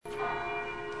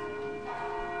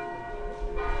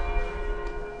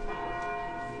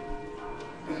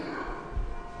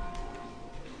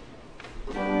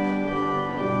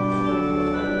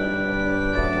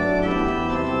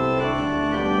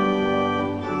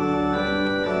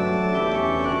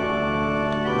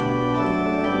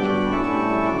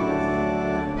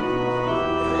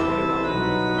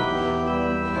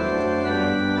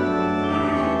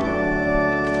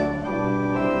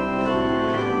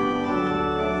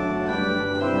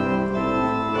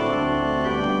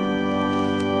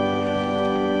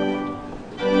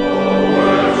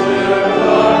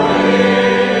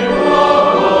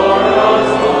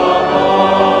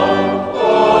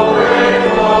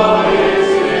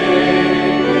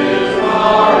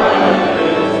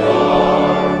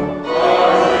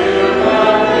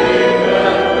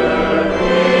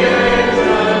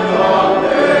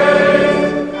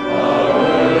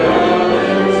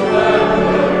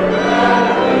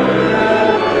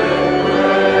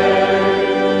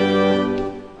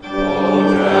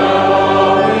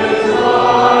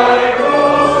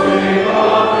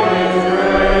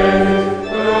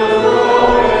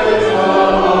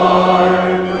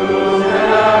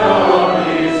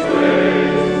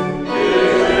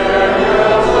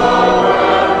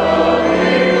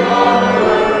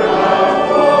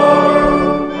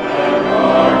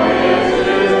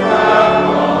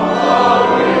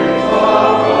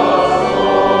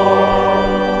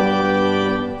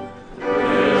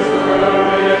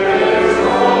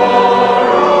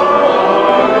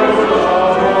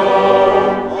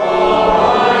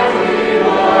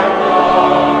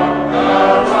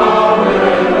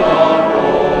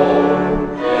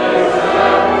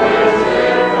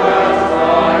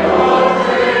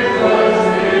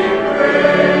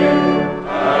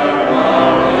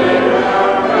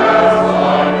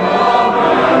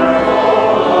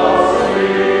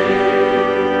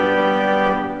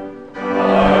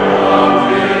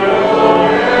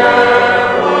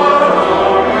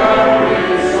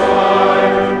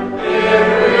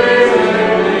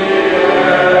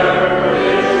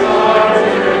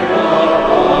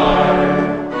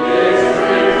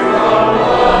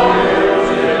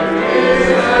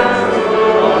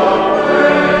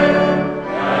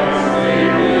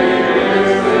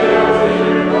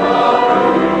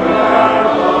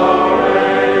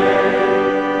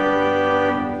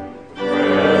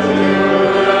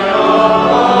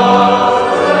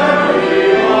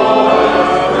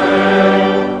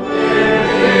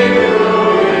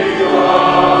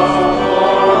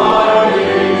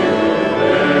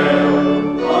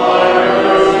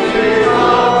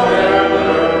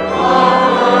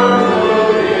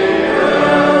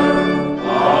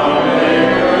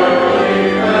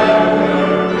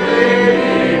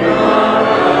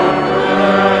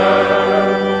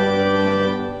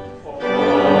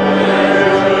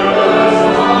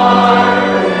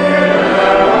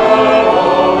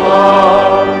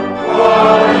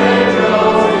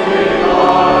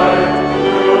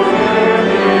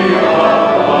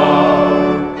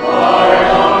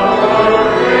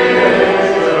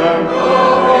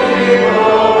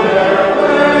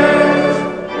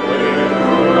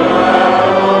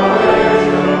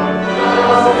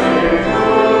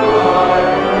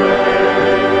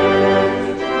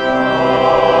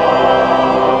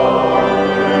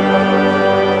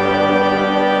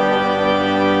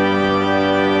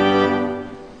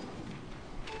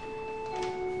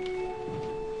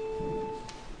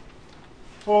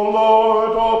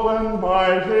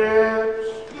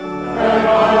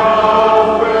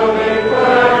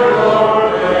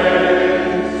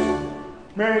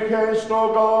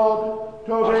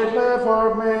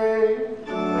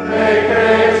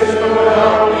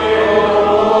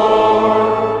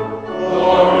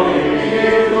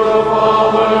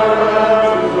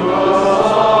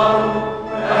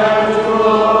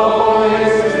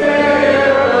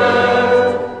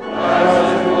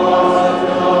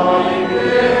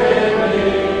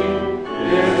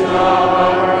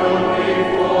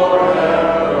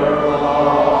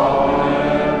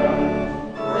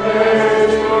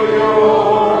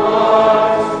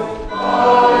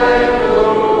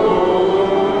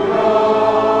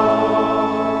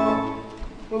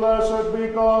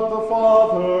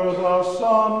Father, the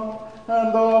Son,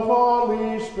 and the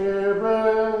Holy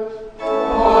Spirit.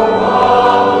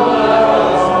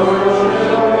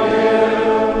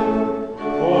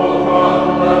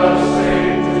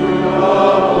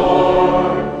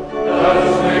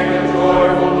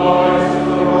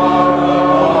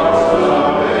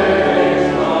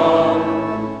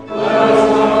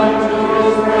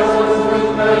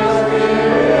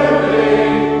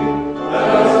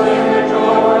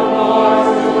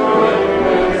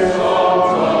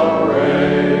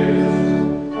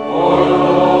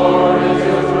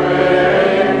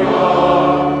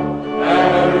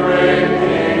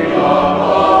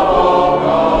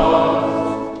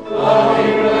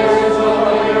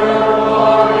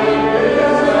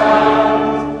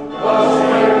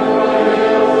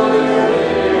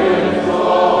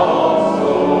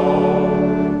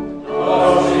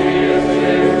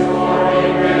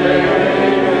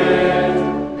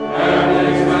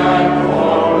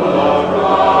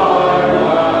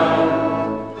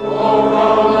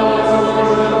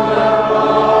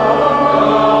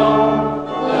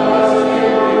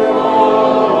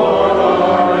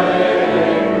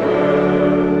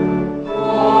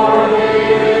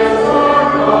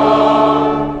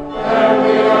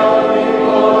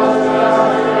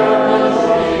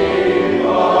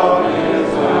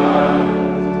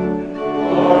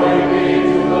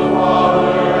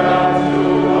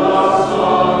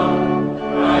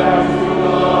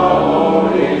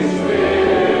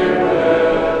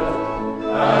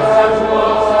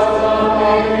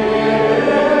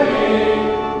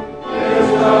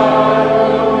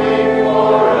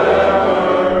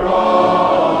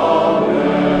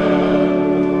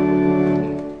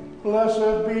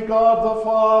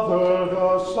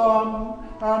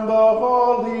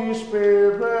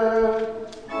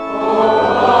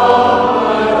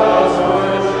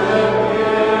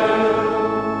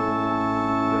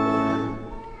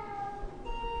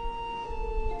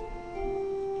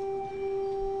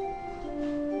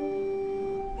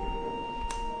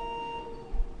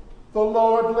 The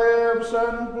Lord lives,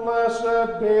 and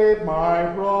blessed be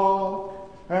my rock,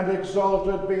 and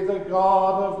exalted be the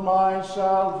God of my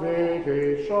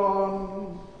salvation.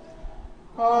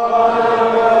 I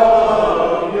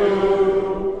love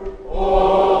you, O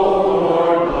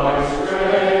Lord, my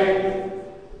strength.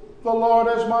 The Lord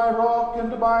is my rock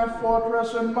and my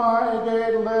fortress and my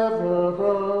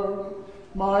deliverer,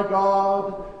 my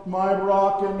God, my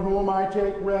rock in whom I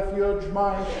take refuge,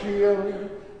 my shield,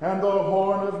 and the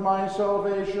horn of my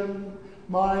salvation,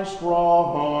 my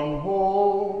stronghold.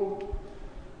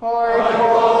 I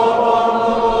call upon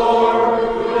the Lord,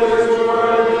 who is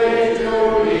worthy to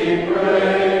be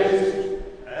praised,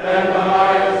 and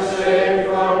I am safe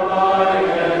from my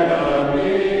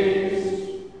enemies.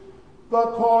 The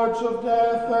cords of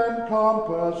death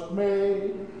encompassed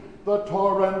me, the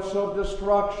torrents of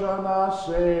destruction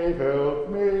assailed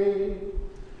me.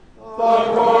 The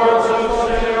cords of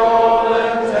Sheol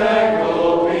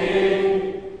entangled me,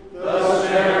 the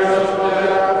snares of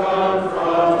death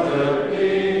confronted me.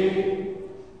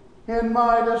 In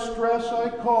my distress I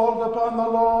called upon the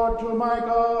Lord, to my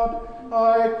God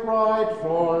I cried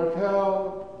for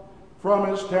help. From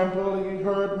his temple he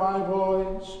heard my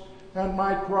voice, and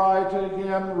my cry to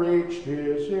him reached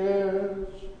his ears.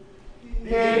 He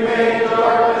made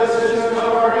darkness his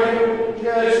covering,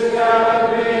 his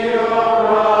canopy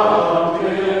around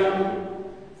him,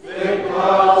 thick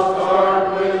clouds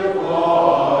dark with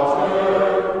water.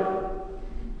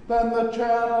 Then the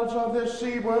channels of the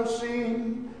sea were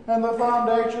seen, and the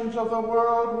foundations of the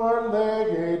world were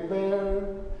laid bare.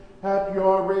 At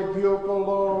your rebuke, O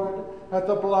Lord, at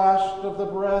the blast of the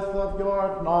breath of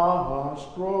your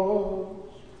nostrils.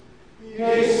 He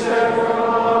sent from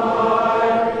on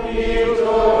high, he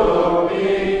took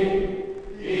me,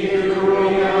 he drew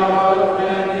me out of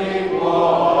many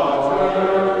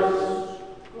waters.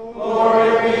 Glory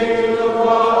be to the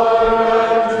Father,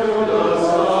 and to the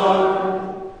Son,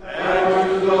 and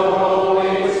to the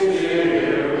Holy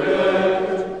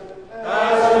Spirit,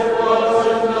 as it was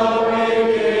in the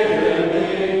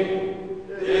beginning,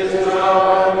 is now,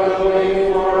 and will be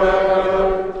forever.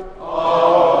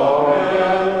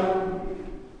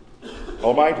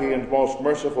 Almighty and most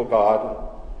merciful God,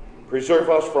 preserve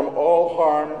us from all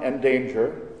harm and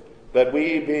danger, that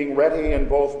we, being ready in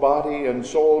both body and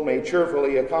soul, may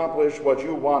cheerfully accomplish what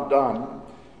you want done,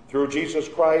 through Jesus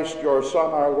Christ, your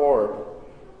Son, our Lord,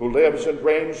 who lives and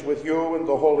reigns with you in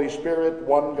the Holy Spirit,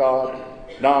 one God,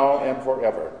 now and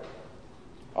forever.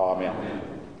 Amen. Amen.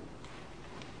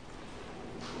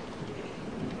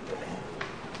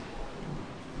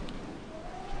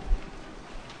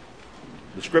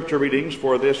 The scripture readings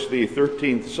for this, the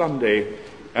 13th Sunday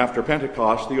after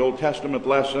Pentecost, the Old Testament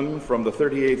lesson from the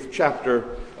 38th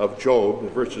chapter of Job,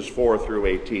 verses 4 through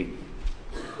 18.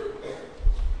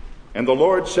 And the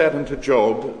Lord said unto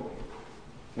Job,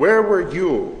 Where were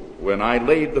you when I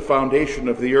laid the foundation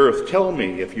of the earth? Tell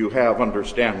me if you have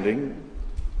understanding.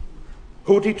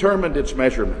 Who determined its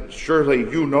measurements? Surely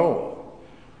you know.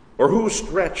 Or who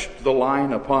stretched the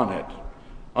line upon it?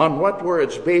 On what were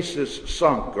its bases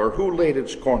sunk? Or who laid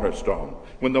its cornerstone?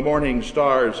 When the morning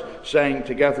stars sang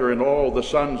together and all the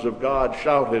sons of God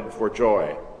shouted for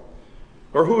joy?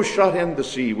 Or who shut in the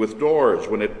sea with doors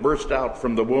when it burst out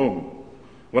from the womb?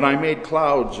 When I made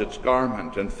clouds its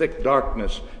garment and thick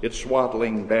darkness its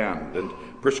swaddling band, and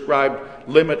prescribed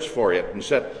limits for it, and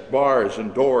set bars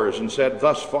and doors, and said,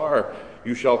 Thus far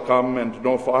you shall come and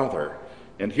no farther,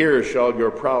 and here shall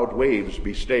your proud waves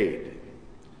be stayed.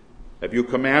 Have you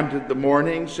commanded the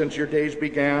morning since your days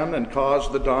began, and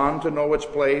caused the dawn to know its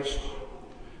place,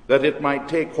 that it might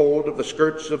take hold of the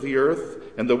skirts of the earth,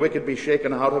 and the wicked be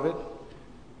shaken out of it?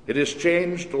 It is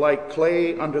changed like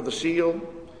clay under the seal,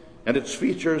 and its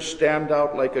features stand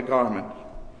out like a garment.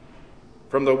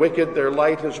 From the wicked their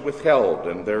light is withheld,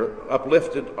 and their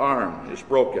uplifted arm is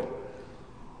broken.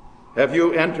 Have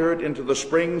you entered into the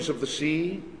springs of the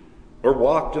sea, or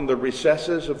walked in the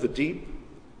recesses of the deep?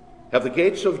 Have the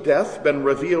gates of death been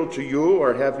revealed to you,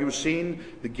 or have you seen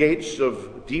the gates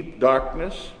of deep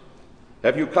darkness?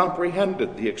 Have you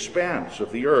comprehended the expanse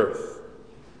of the earth?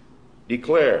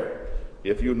 Declare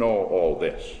if you know all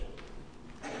this.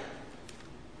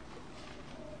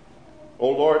 O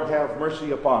Lord, have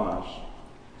mercy upon us.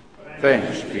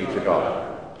 Thanks be to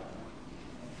God.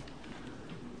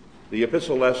 The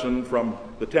epistle lesson from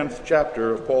the 10th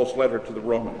chapter of Paul's letter to the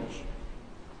Romans.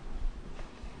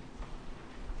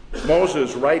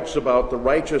 Moses writes about the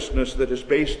righteousness that is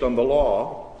based on the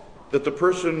law, that the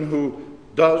person who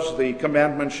does the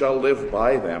commandments shall live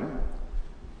by them.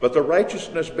 But the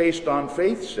righteousness based on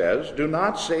faith says, Do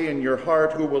not say in your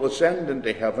heart, Who will ascend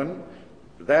into heaven?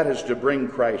 That is to bring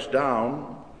Christ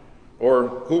down. Or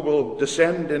who will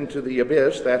descend into the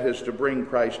abyss? That is to bring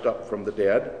Christ up from the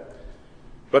dead.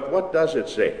 But what does it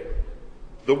say?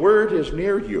 The word is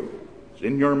near you. It's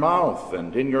in your mouth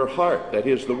and in your heart. That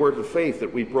is the word of faith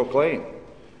that we proclaim.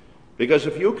 Because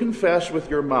if you confess with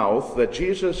your mouth that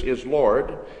Jesus is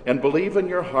Lord and believe in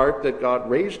your heart that God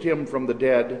raised him from the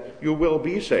dead, you will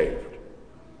be saved.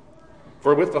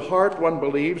 For with the heart one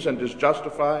believes and is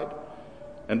justified,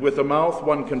 and with the mouth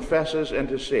one confesses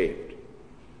and is saved.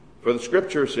 For the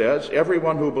scripture says,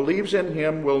 Everyone who believes in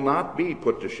him will not be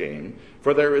put to shame,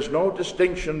 for there is no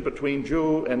distinction between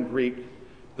Jew and Greek.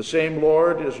 The same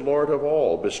Lord is Lord of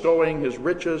all, bestowing his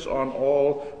riches on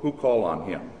all who call on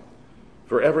him.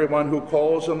 For everyone who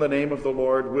calls on the name of the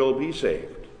Lord will be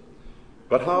saved.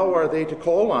 But how are they to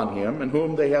call on him in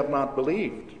whom they have not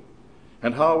believed?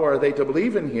 And how are they to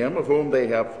believe in him of whom they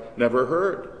have never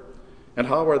heard? And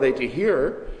how are they to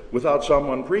hear without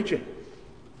someone preaching?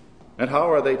 And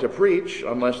how are they to preach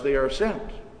unless they are sent?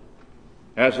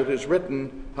 As it is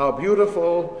written, How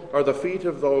beautiful are the feet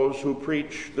of those who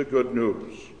preach the good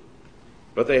news.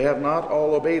 But they have not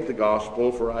all obeyed the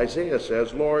gospel, for Isaiah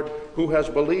says, Lord, who has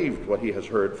believed what he has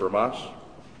heard from us?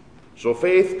 So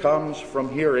faith comes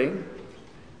from hearing,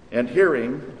 and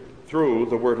hearing through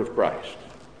the word of Christ.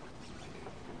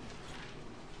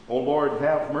 O Lord,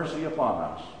 have mercy upon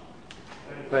us.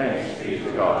 Thanks be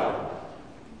to God.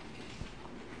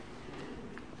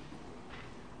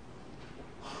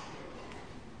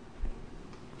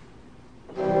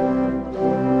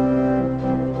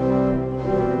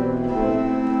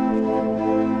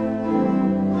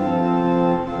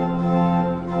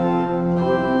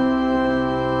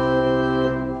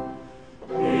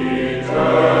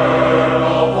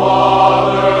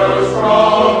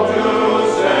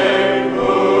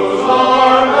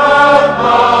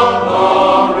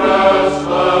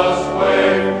 Restless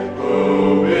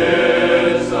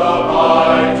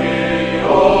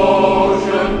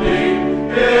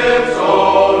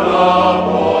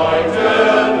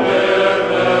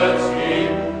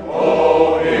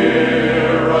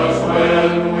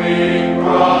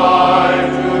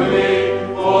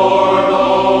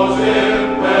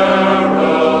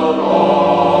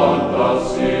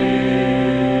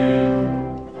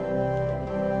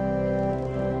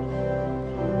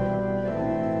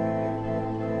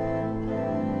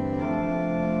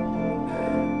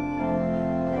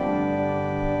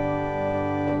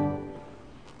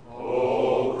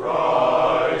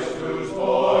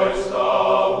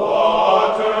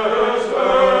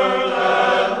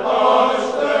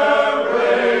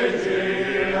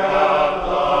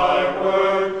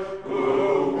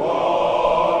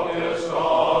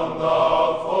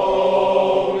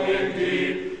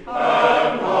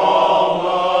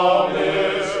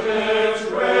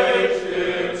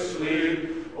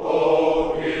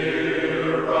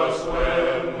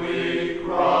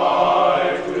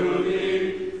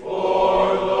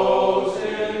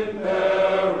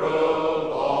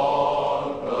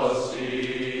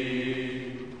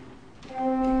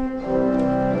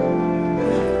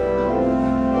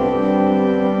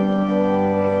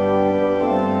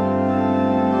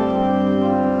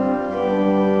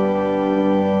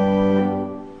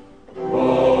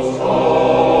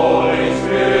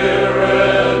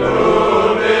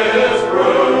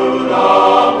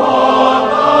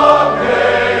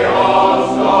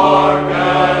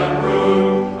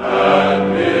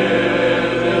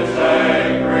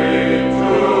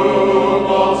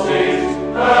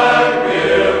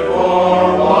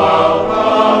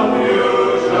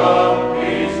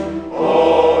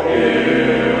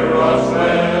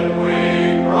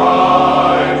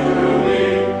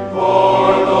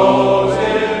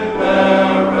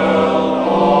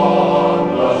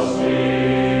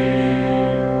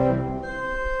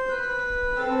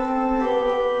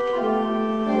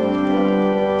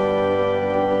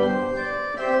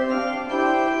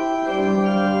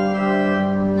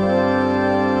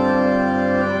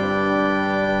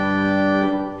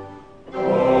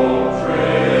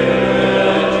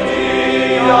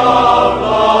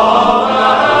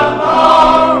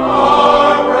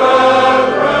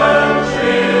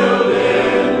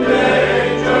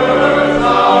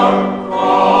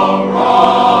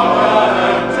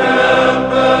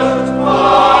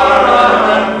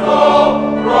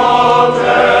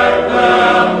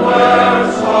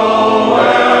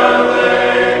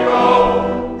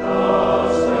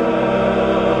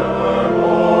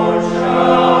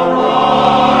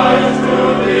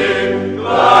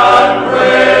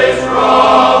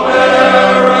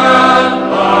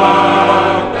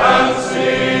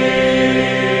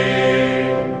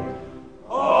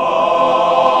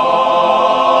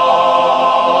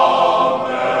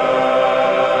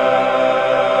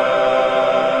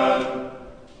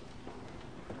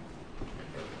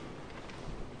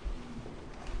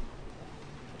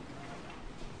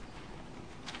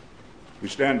We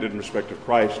stand in respect of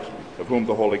Christ, of whom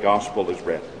the Holy Gospel is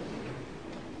read.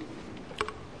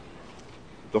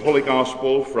 The Holy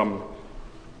Gospel from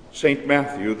St.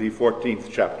 Matthew, the 14th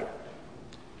chapter.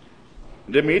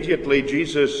 And immediately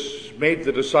Jesus made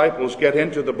the disciples get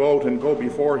into the boat and go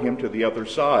before him to the other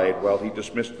side while he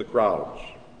dismissed the crowds.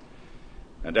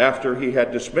 And after he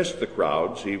had dismissed the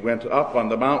crowds, he went up on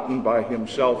the mountain by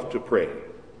himself to pray.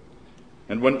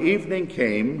 And when evening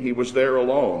came, he was there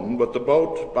alone, but the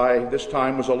boat by this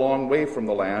time was a long way from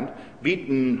the land,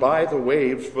 beaten by the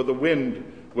waves, for the wind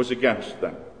was against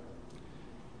them.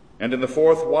 And in the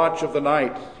fourth watch of the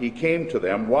night he came to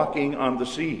them, walking on the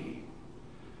sea.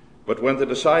 But when the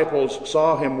disciples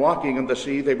saw him walking on the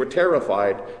sea, they were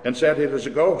terrified and said, "It is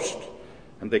a ghost."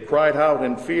 And they cried out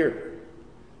in fear.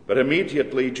 But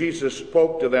immediately Jesus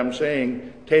spoke to them,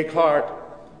 saying, "Take heart,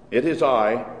 it is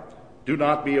I. Do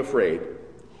not be afraid."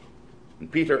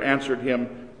 And Peter answered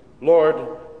him, "Lord,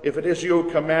 if it is you,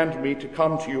 command me to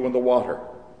come to you in the water."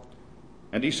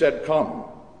 And he said, "Come."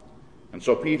 And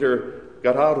so Peter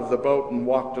got out of the boat and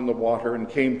walked in the water and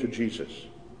came to Jesus.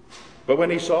 But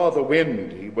when he saw the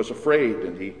wind, he was afraid,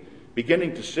 and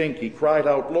beginning to sink, he cried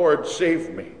out, "Lord, save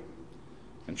me."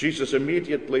 And Jesus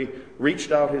immediately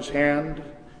reached out his hand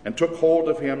and took hold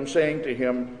of him, saying to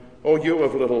him, "O you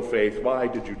of little faith, why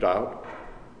did you doubt?"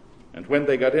 And when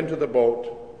they got into the boat,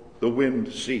 the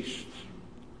wind ceased.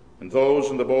 And those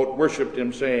in the boat worshipped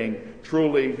him, saying,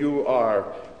 "Truly you are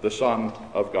the Son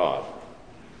of God."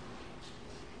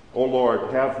 O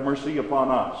Lord, have mercy upon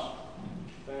us.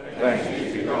 Thanks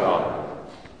be to God.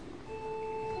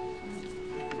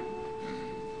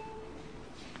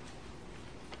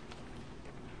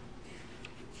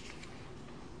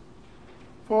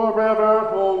 Forever,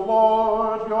 O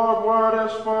Lord, your word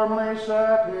is firmly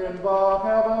set in the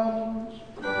heavens.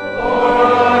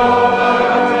 Lord,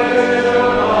 I meditation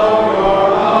on your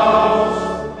house,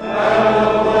 and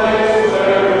the place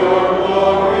where your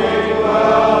glory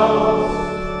dwells.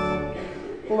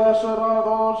 Blessed are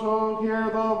those who hear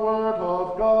the word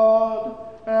of God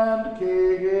and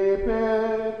keep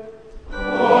it.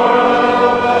 Lord, I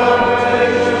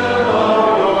meditation on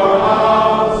your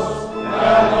house,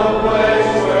 and the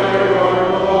place where your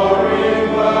glory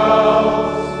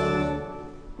dwells.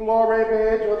 Glory be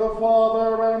to the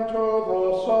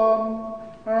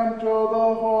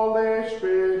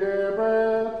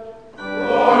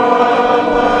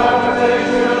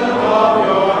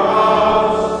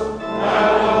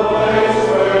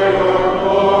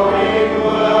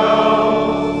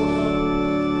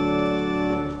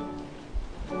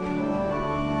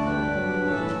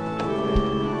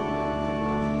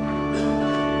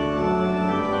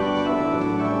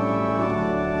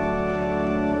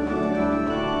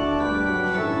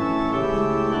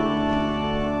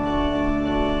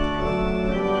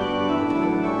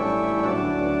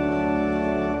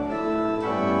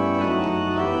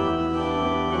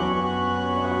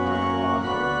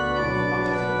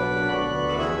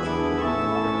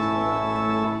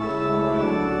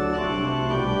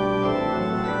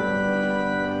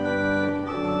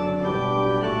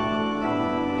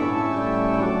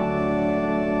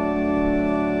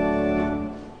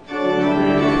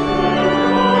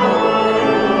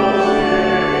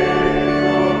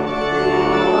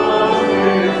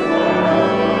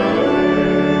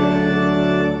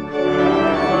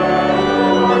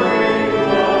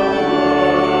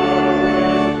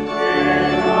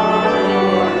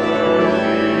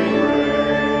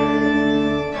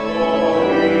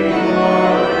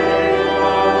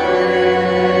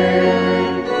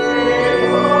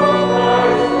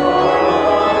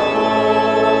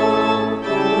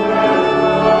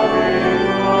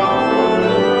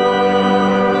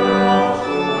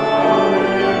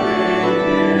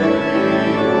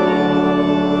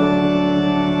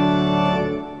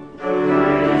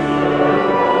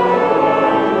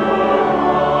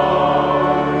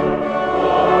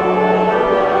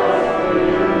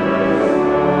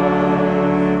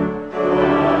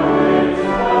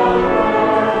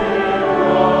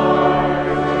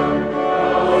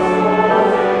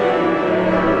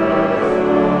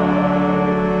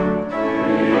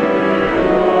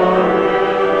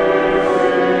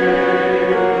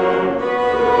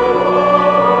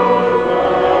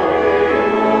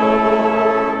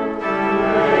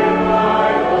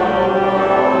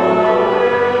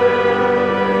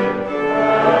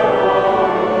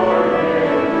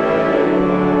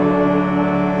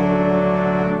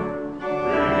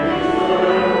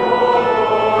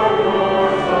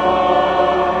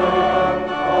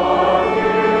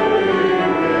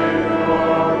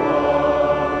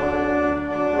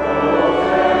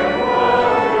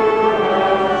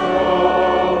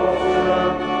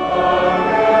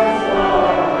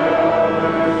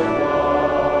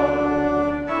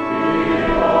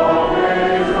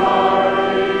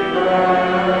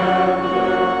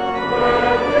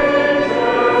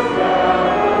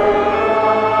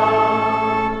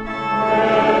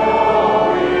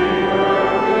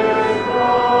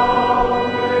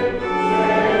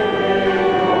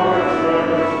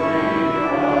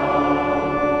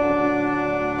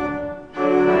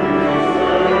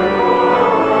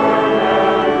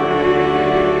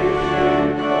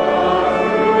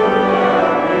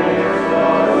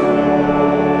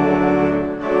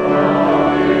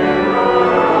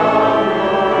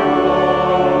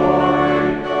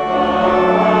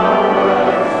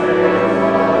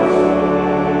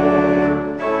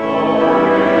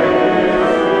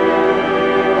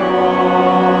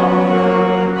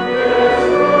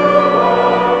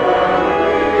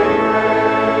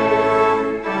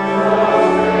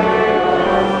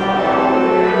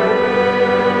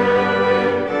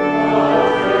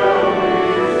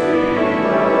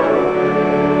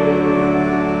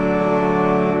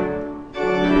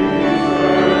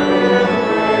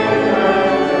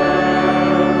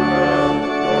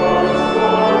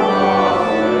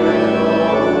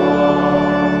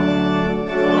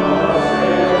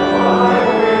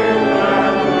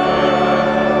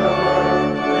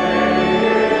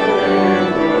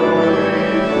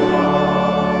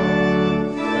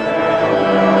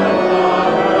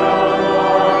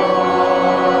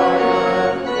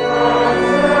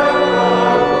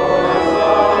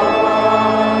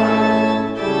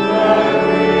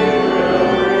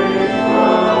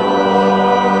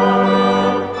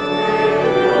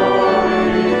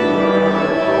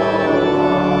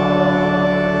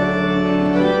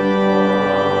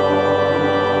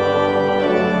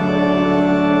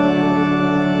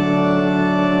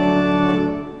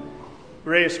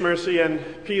Grace, mercy, and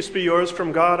peace be yours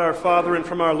from God our Father and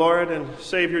from our Lord and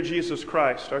Savior Jesus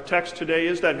Christ. Our text today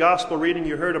is that gospel reading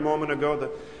you heard a moment ago,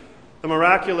 the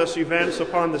miraculous events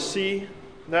upon the sea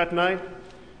that night.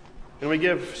 And we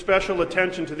give special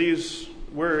attention to these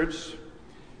words.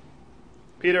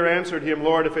 Peter answered him,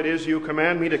 Lord, if it is you,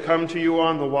 command me to come to you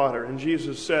on the water. And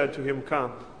Jesus said to him,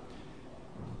 come.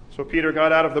 So Peter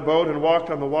got out of the boat and walked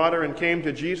on the water and came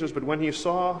to Jesus. But when he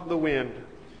saw the wind,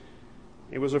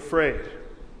 he was afraid.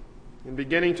 And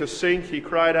beginning to sink, he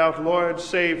cried out, Lord,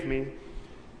 save me.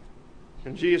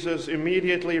 And Jesus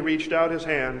immediately reached out his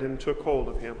hand and took hold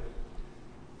of him.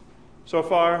 So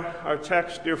far, our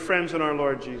text, dear friends in our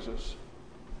Lord Jesus.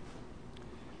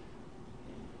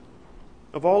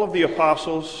 Of all of the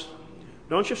apostles,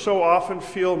 don't you so often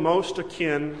feel most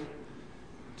akin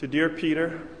to dear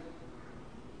Peter?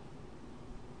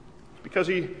 Because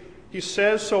he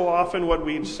says so often what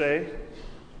we'd say.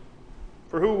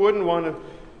 For who wouldn't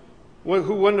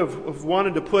have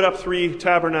wanted to put up 3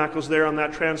 tabernacles there on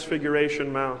that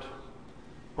Transfiguration Mount?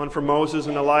 One for Moses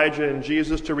and Elijah and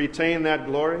Jesus to retain that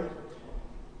glory.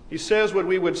 He says what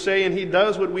we would say, and he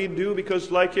does what we do,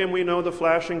 because like him we know the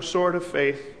flashing sword of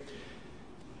faith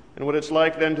and what it's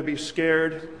like then to be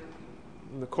scared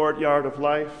in the courtyard of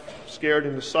life, scared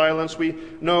into silence. We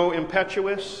know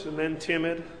impetuous and then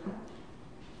timid.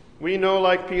 We know,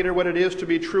 like Peter, what it is to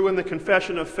be true in the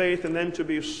confession of faith and then to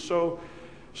be so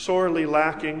sorely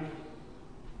lacking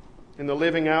in the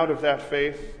living out of that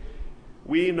faith.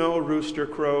 We know rooster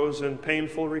crows and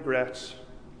painful regrets.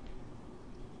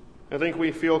 I think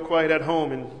we feel quite at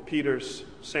home in Peter's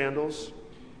sandals.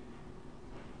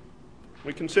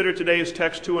 We consider today's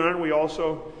text too, and aren't we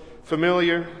also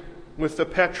familiar with the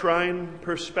Petrine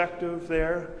perspective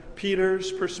there?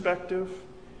 Peter's perspective.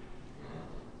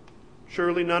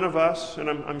 Surely none of us, and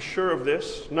I'm sure of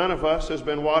this, none of us has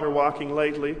been water walking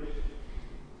lately.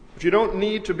 But you don't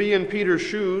need to be in Peter's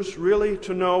shoes really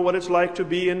to know what it's like to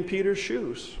be in Peter's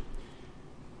shoes.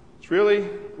 It's really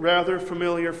rather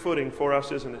familiar footing for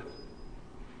us, isn't it?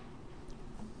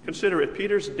 Consider it.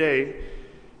 Peter's day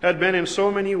had been in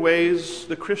so many ways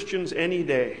the Christian's any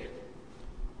day.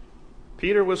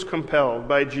 Peter was compelled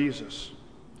by Jesus,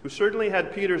 who certainly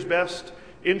had Peter's best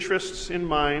interests in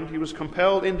mind. He was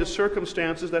compelled into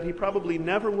circumstances that he probably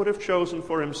never would have chosen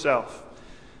for himself.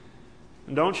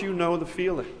 And don't you know the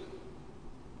feeling?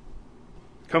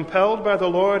 Compelled by the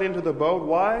Lord into the boat.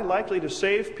 Why? Likely to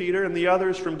save Peter and the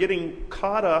others from getting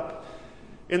caught up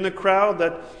in the crowd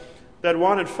that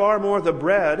wanted far more the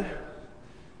bread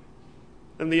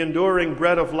than the enduring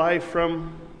bread of life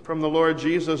from the Lord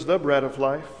Jesus, the bread of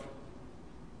life.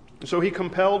 So he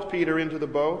compelled Peter into the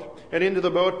boat, and into the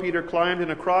boat Peter climbed,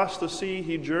 and across the sea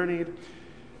he journeyed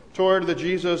toward the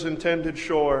Jesus intended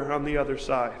shore on the other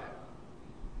side.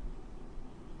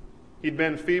 He'd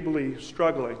been feebly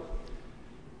struggling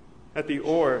at the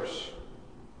oars,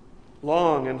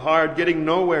 long and hard, getting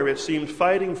nowhere, it seemed,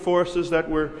 fighting forces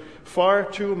that were far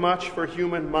too much for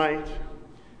human might,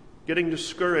 getting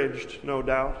discouraged, no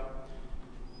doubt,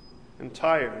 and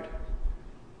tired.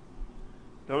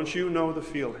 Don't you know the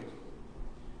feeling?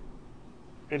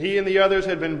 And he and the others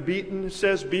had been beaten, it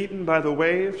says, beaten by the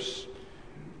waves,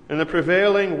 and the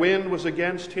prevailing wind was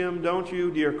against him. Don't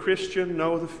you, dear Christian,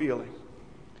 know the feeling?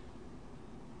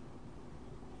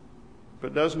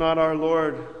 But does not our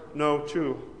Lord know,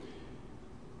 too,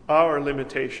 our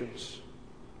limitations?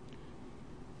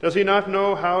 Does he not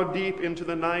know how deep into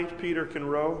the night Peter can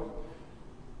row?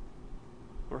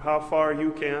 Or how far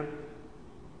you can?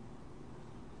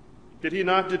 Did he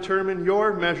not determine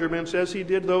your measurements as he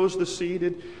did those the sea?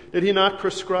 Did he not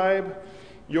prescribe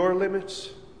your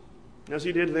limits as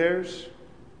he did theirs?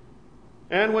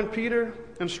 And when Peter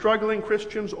and struggling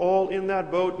Christians all in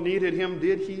that boat needed him,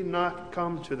 did he not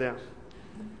come to them?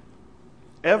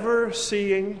 Ever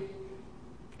seeing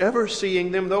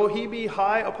them, though he be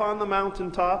high upon the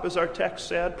mountaintop, as our text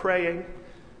said, praying.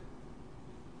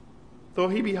 Though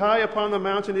he be high upon the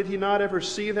mountain, did he not ever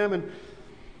see them? And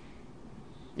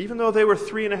even though they were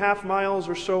 3.5 miles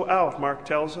or so out, Mark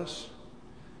tells us,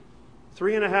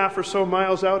 3.5 or so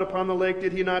miles out upon the lake,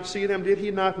 did he not see them? Did he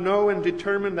not know and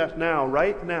determine that now,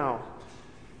 right now,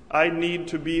 I need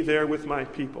to be there with my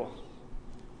people?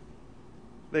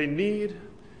 They need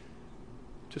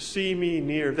to see me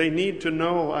near. They need to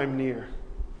know I'm near.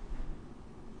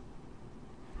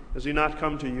 Does he not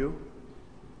come to you?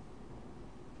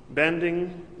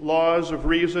 Bending laws of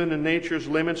reason and nature's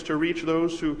limits to reach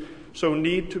those who so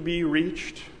need to be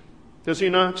reached? Does he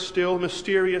not still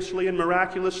mysteriously and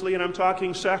miraculously, and I'm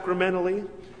talking sacramentally,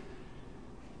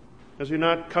 does he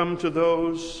not come to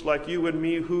those like you and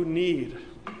me who need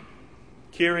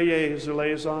Kyrie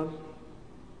eleison,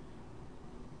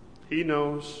 He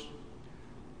knows,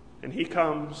 and He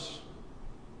comes.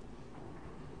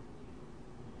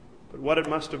 But what it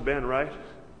must have been, right?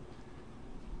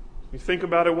 You think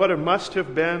about it, what it must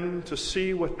have been to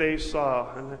see what they saw.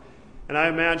 And I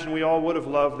imagine we all would have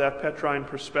loved that Petrine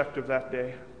perspective that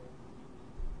day.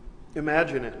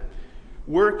 Imagine it.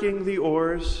 Working the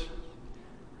oars,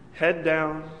 head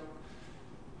down,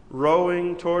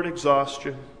 rowing toward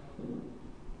exhaustion.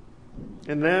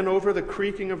 And then over the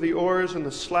creaking of the oars and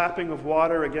the slapping of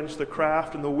water against the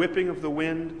craft and the whipping of the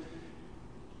wind,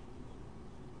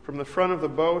 from the front of the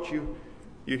boat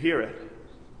you hear it.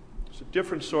 It's a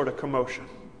different sort of commotion.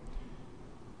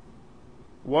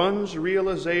 One's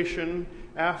realization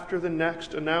after the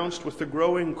next announced with the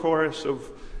growing chorus of,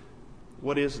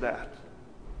 what is that?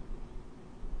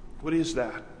 What is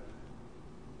that?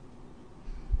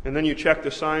 And then you check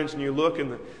the signs and you look,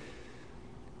 and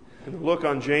the look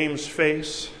on James'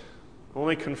 face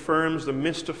only confirms the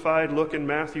mystified look in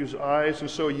Matthew's eyes. And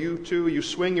so you too, you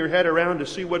swing your head around to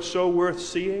see what's so worth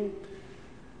seeing.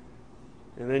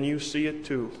 And then you see it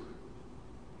too.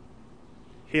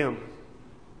 Him,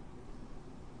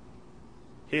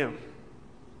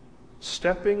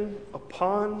 stepping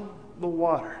upon the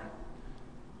water,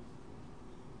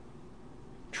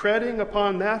 treading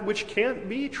upon that which can't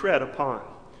be tread upon.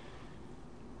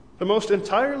 The most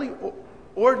entirely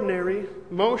ordinary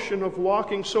motion of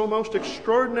walking, so most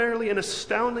extraordinarily and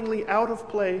astoundingly out of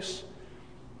place,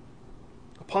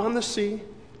 upon the sea,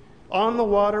 on the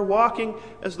water, walking,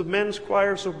 as the men's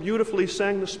choir so beautifully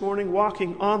sang this morning,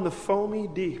 walking on the foamy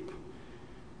deep.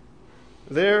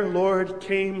 Their Lord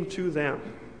came to them.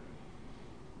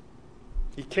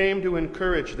 He came to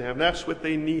encourage them. That's what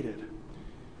they needed.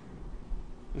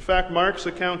 In fact, Mark's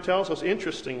account tells us,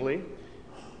 interestingly,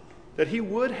 that He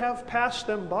would have passed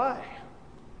them by.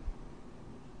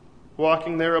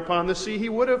 Walking there upon the sea, He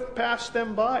would have passed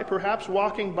them by, perhaps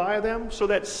walking by them so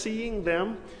that seeing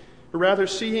them, or rather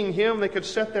seeing Him, they could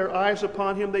set their eyes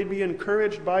upon Him, they'd be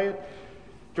encouraged by it,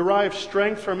 derive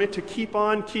strength from it to keep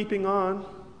on keeping on.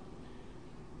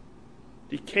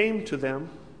 He came to them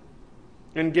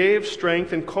and gave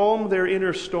strength and calmed their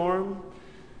inner storm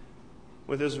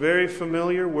with His very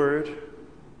familiar word.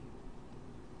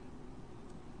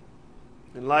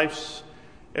 In life's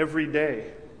every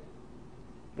day,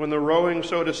 when the rowing,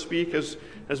 so to speak, has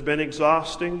been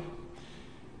exhausting,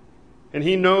 and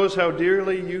He knows how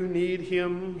dearly you need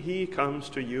Him, He comes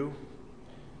to you.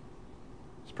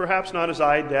 It's perhaps not as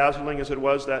eye-dazzling as it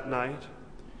was that night,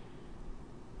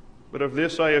 but of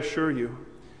this I assure you,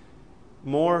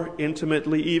 more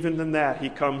intimately even than that, He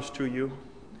comes to you.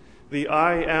 The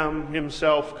I Am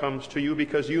Himself comes to you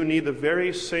because you need the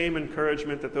very same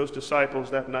encouragement that those disciples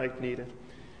that night needed.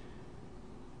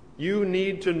 You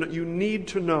need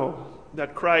to know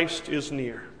that Christ is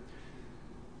near.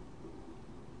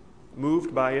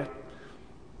 Moved by it,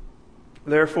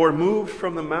 therefore moved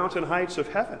from the mountain heights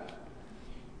of heaven,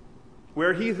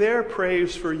 where He there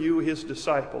prays for you, His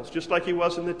disciples, just like He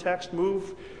was in the text.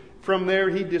 Moved from there,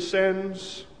 He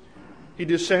descends. He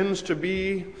descends to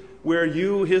be where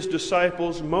you, His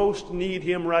disciples, most need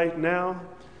Him right now,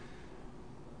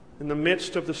 in the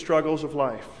midst of the struggles of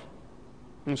life.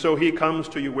 And so He comes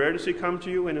to you. Where does He come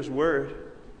to you? In His Word.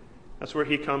 That's where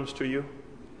He comes to you.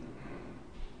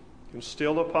 And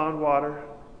still upon water,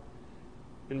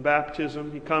 in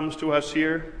baptism, He comes to us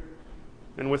here,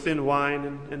 and within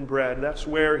wine and bread. That's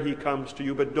where He comes to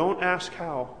you. But don't ask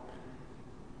how.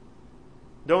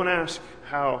 Don't ask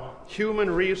how. Human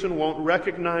reason won't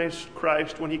recognize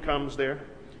Christ when He comes there.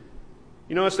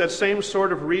 You know, it's that same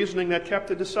sort of reasoning that kept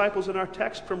the disciples in our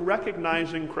text from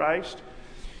recognizing Christ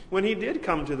when He did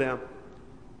come to them.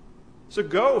 It's a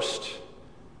ghost.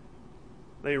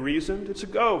 They reasoned, it's a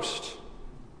ghost.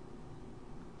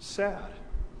 Sad.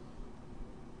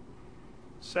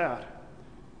 Sad.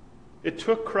 It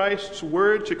took Christ's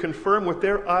word to confirm what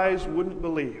their eyes wouldn't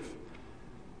believe.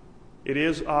 It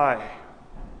is I.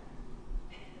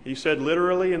 He said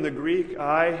literally in the Greek,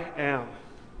 I am.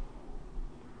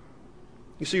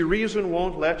 You see, reason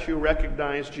won't let you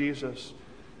recognize Jesus.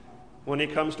 When He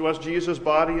comes to us, Jesus'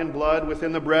 body and blood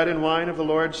within the bread and wine of the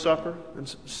Lord's Supper. And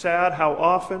sad how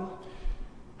often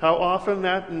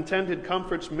that intended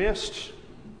comfort's missed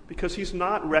because He's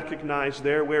not recognized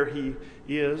there where He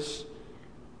is.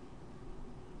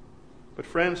 But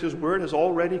friends, His Word has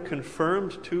already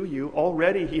confirmed to you,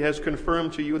 already He has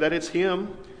confirmed to you that it's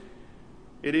Him.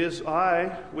 It is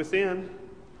I within.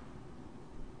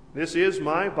 This is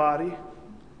my body.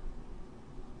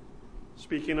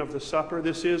 Speaking of the supper,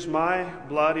 this is my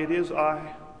blood, it is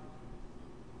I.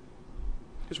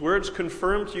 His words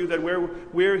confirm to you that where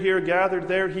we're here gathered,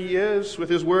 there He is with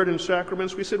His word and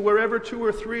sacraments. We said, wherever 2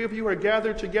 or 3 of you are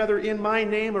gathered together in my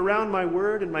name around my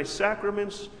word and my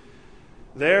sacraments,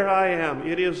 there I am.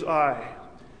 It is I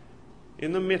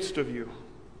in the midst of you.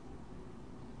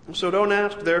 So don't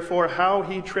ask, therefore, how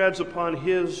He treads upon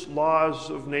His laws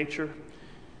of nature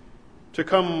to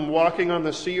come walking on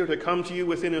the sea or to come to you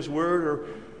within His word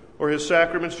or His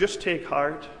sacraments. Just take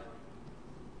heart.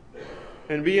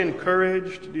 And be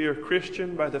encouraged, dear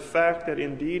Christian, by the fact that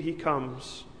indeed He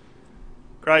comes.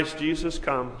 Christ Jesus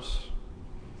comes.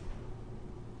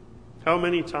 How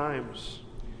many times?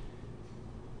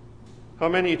 How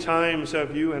many times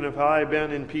have you and have I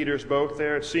been in Peter's boat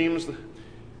there? It seems that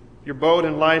your boat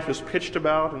in life is pitched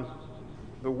about and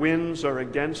the winds are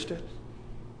against it.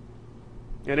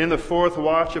 And in the 4th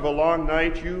watch of a long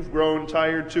night, you've grown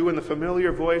tired too, and the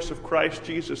familiar voice of Christ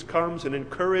Jesus comes and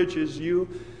encourages you,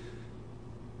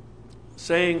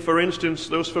 saying, for instance,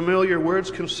 those familiar words,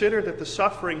 consider that the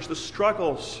sufferings, the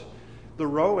struggles, the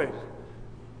rowing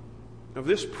of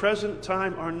this present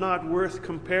time are not worth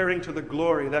comparing to the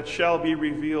glory that shall be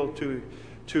revealed to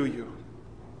you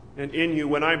and in you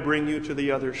when I bring you to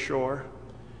the other shore.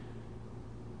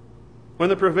 When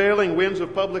the prevailing winds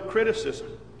of public criticism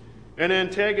and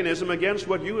antagonism against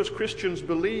what you as Christians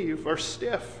believe are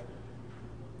stiff,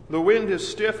 the wind is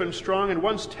stiff and strong, and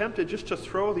one's tempted just to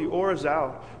throw the oars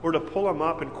out or to pull them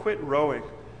up and quit rowing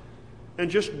and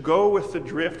just go with the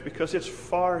drift because it's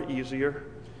far easier.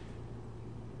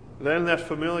 Then that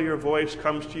familiar voice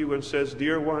comes to you and says,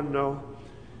 dear one, no.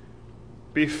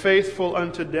 Be faithful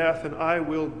unto death, and I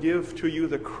will give to you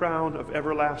the crown of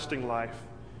everlasting life.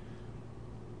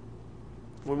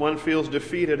 When one feels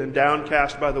defeated and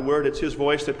downcast by the word, it's His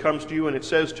voice that comes to you, and it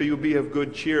says to you, be of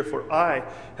good cheer, for I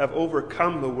have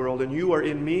overcome the world, and you are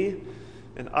in me,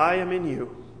 and I am in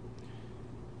you.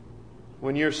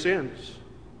 When your sin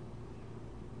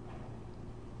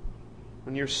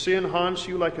haunts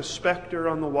you like a specter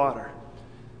on the water,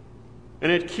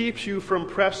 and it keeps you from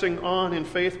pressing on in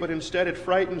faith, but instead it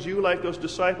frightens you like those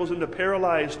disciples into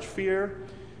paralyzed fear,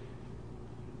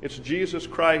 it's Jesus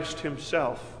Christ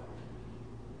Himself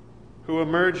who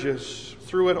emerges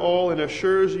through it all and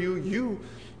assures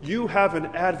you have an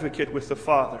advocate with the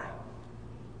Father.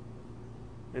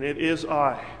 And it is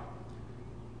I,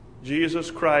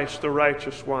 Jesus Christ, the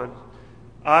righteous one.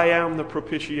 I am the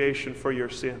propitiation for your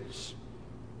sins.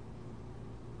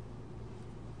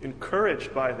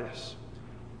 Encouraged by this,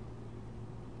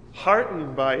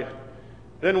 heartened by it,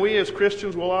 then we as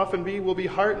Christians will be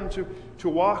heartened to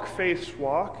walk faith's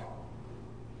walk,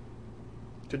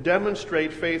 to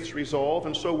demonstrate faith's resolve.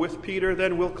 And so with Peter,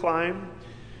 then we'll climb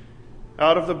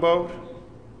out of the boat,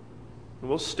 and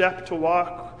we'll step to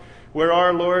walk where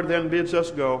our Lord then bids us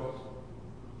go.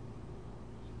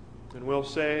 And we'll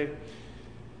say,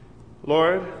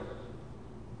 Lord,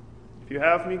 if you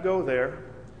have me go there,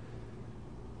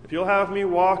 if you'll have me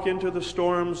walk into the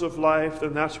storms of life,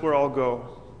 then that's where I'll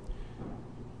go.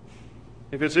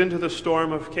 If it's into the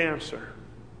storm of cancer,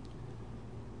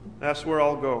 that's where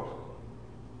I'll go.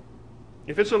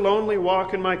 If it's a lonely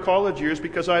walk in my college years,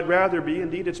 because I'd rather be,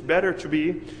 indeed it's better to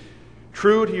be,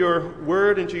 true to your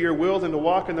word and to your will than to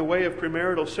walk in the way of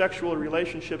premarital sexual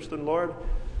relationships, then Lord,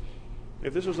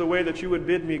 if this is the way that you would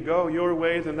bid me go, your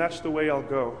way, then that's the way I'll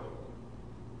go.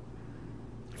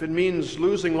 If it means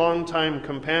losing longtime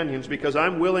companions because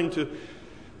I'm unwilling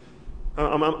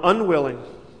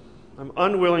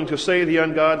to say the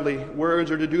ungodly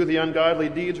words or to do the ungodly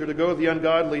deeds or to go the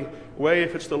ungodly way.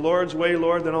 If it's the Lord's way,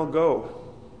 Lord, then I'll go.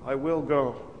 I will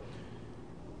go.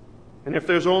 And if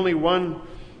there's only one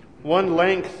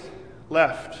length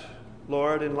left,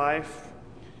 Lord, in life,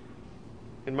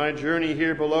 in my journey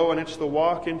here below, and it's the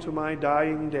walk into my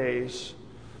dying days,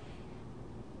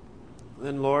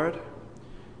 then, Lord,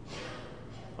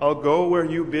 I'll go where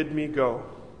you bid me go.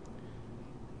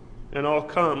 And I'll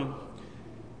come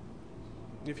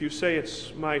if you say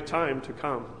it's my time to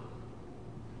come.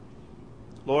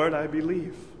 Lord, I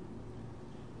believe.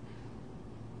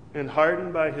 And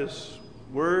hardened by His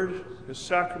word, His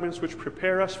sacraments, which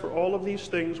prepare us for all of these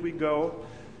things, we go,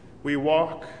 we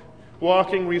walk,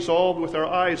 walking resolved with our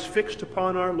eyes fixed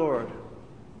upon our Lord.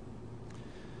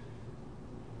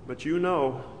 But you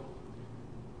know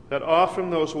that often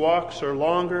those walks are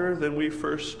longer than we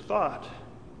first thought.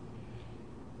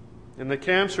 And the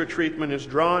cancer treatment is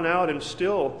drawn out, and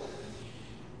still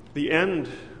the end,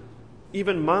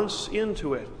 even months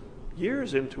into it,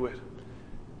 years into it,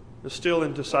 is still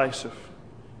indecisive,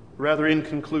 rather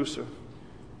inconclusive,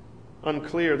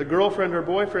 unclear. The girlfriend or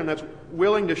boyfriend that's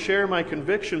willing to share my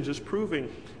convictions is proving,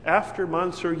 after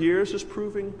months or years, is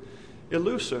proving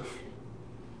elusive.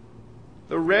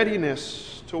 the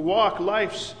readiness to walk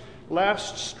life's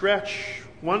last stretch,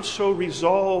 once so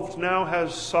resolved, now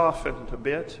has softened a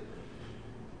bit.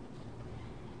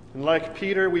 And like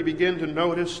Peter, we begin to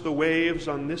notice the waves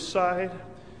on this side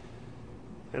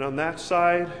and on that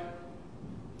side.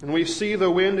 And we see the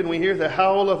wind and we hear the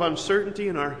howl of uncertainty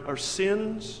in our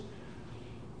sins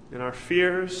and our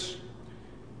fears.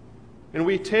 And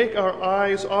we take our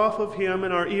eyes off of Him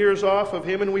and our ears off of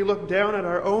Him, and we look down at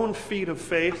our own feet of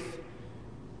faith.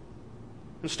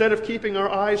 Instead of keeping our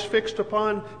eyes fixed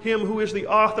upon Him who is the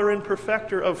author and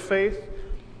perfecter of faith,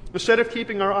 instead of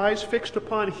keeping our eyes fixed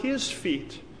upon His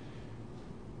feet,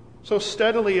 so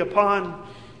steadily upon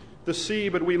the sea,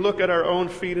 but we look at our own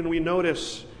feet and we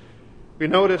notice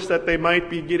that they might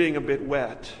be getting a bit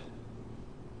wet.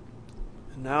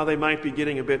 And now they might be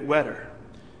getting a bit wetter.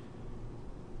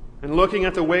 And looking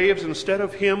at the waves instead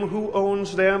of Him who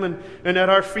owns them, and at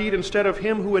our feet instead of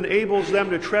Him who enables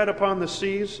them to tread upon the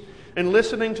seas, and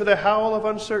listening to the howl of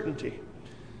uncertainty,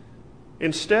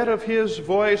 instead of His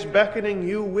voice beckoning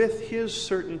you with His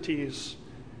certainties,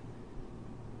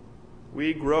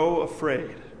 we grow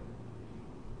afraid.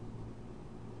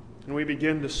 And we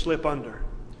begin to slip under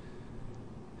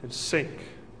and sink.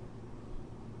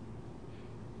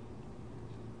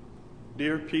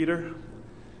 Dear Peter,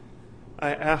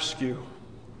 I ask you,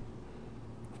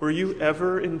 were you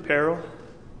ever in peril?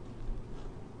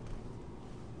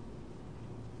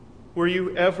 Were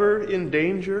you ever in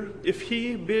danger? If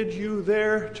He bid you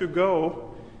there to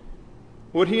go,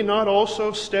 would He not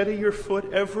also steady your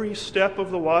foot every step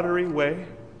of the watery way?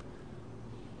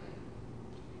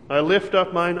 I lift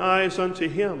up mine eyes unto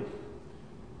Him.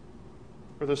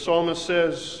 For the psalmist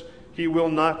says, He will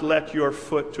not let your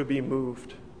foot to be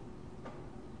moved.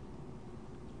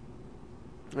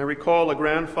 I recall a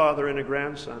grandfather and a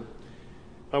grandson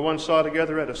I once saw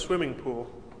together at a swimming pool.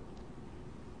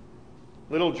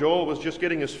 Little Joel was just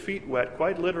getting his feet wet,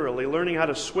 quite literally, learning how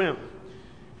to swim.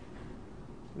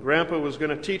 Grandpa was going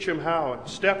to teach him how. And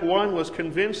step one was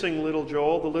convincing little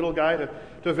Joel, the little guy,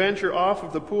 to venture off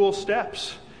of the pool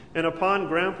steps, and upon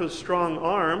Grandpa's strong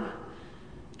arm,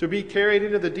 to be carried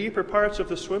into the deeper parts of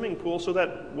the swimming pool so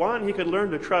that, one, he could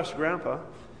learn to trust Grandpa,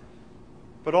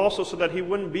 but also so that he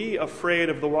wouldn't be afraid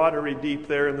of the watery deep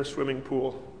there in the swimming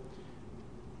pool.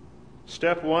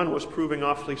 Step one was proving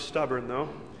awfully stubborn, though,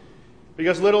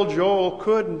 because little Joel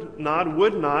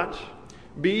would not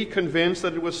be convinced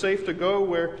that it was safe to go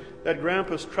where that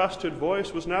Grandpa's trusted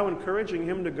voice was now encouraging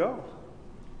him to go.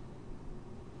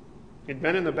 He'd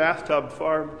been in the bathtub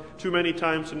far too many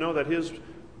times to know that his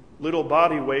little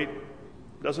body weight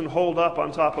doesn't hold up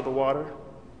on top of the water.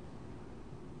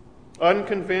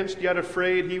 Unconvinced yet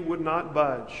afraid, he would not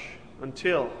budge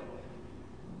until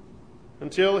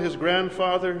his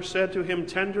grandfather said to him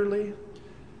tenderly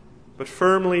but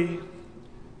firmly,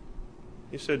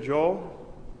 he said, Joel,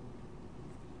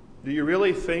 do you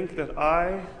really think that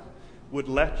I would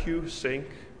let you sink?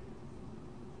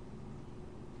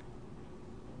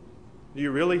 Do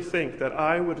you really think that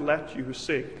I would let you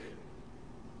sink?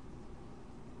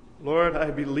 Lord,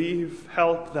 I believe,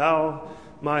 help thou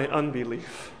my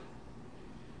unbelief.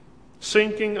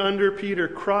 Sinking under, Peter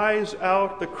cries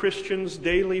out the Christian's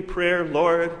daily prayer,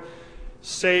 Lord,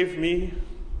 save me.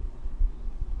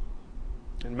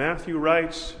 And Matthew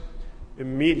writes,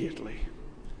 immediately.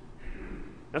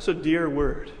 That's a dear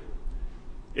word.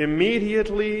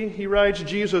 Immediately, he writes,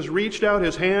 Jesus reached out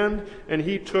his hand and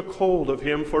he took hold of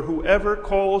him, for whoever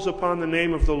calls upon the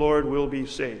name of the Lord will be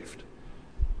saved.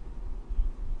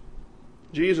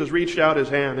 Jesus reached out his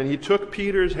hand and he took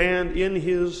Peter's hand in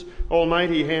his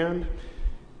almighty hand,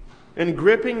 and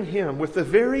gripping him with the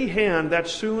very hand that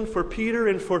soon for Peter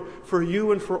and for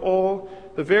you and for all,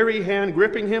 the very hand,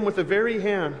 gripping him with the very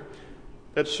hand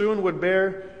that soon would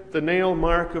bear the nail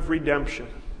mark of redemption.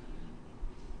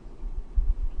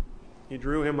 He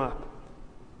drew him up.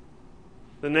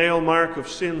 The nail mark of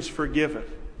sins forgiven.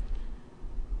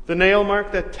 The nail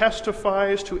mark that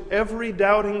testifies to every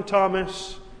doubting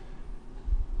Thomas,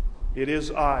 it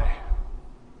is I.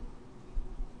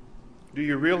 Do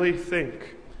you really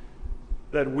think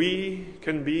that we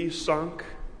can be sunk?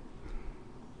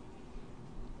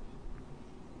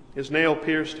 His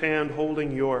nail-pierced hand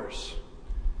holding yours.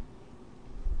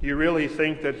 Do you really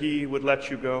think that he would let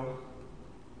you go?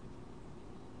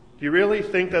 Do you really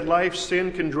think that life's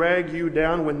sin can drag you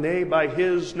down when they, by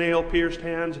his nail-pierced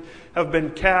hands, have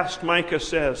been cast, Micah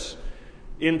says,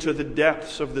 into the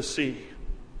depths of the sea?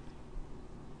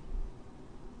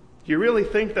 Do you really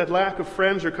think that lack of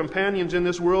friends or companions in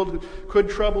this world could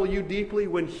trouble you deeply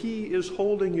when he is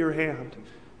holding your hand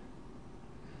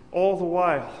all the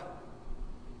while?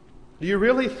 Do you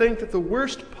really think that the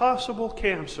worst possible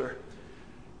cancer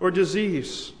or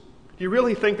disease, do you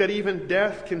really think that even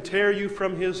death can tear you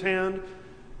from his hand?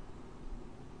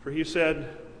 For he said,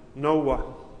 no one,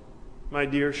 my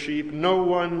dear sheep, no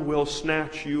one will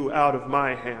snatch you out of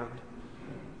my hand.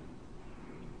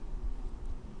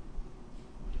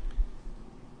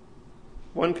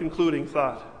 One concluding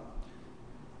thought.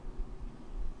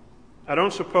 I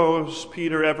don't suppose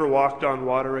Peter ever walked on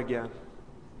water again.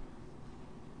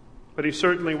 But he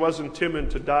certainly wasn't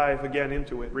timid to dive again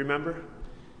into it, remember?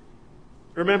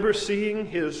 Remember seeing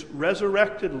his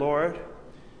resurrected Lord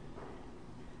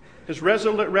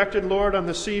on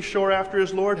the seashore after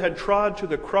his Lord had trod to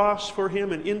the cross for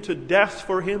him and into death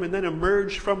for him and then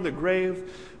emerged from the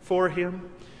grave for him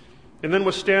and then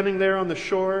was standing there on the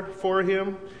shore for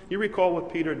him. You recall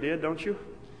what Peter did, don't you?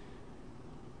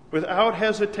 Without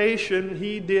hesitation,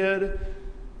 he did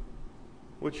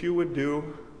what you would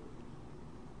do.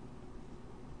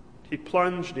 He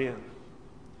plunged in.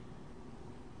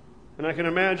 And I can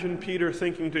imagine Peter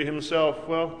thinking to himself,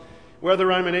 well,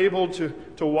 whether I'm unable to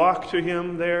walk to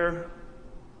him there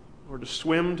or to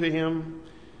swim to him,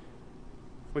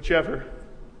 whichever,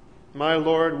 my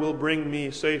Lord will bring me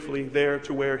safely there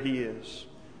to where he is.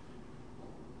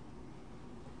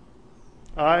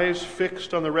 Eyes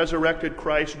fixed on the resurrected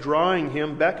Christ, drawing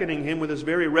him, beckoning him with his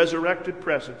very resurrected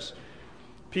presence,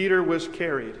 Peter was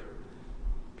carried.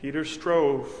 Peter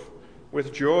strove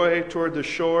with joy toward the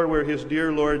shore where his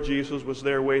dear Lord Jesus was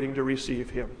there waiting to receive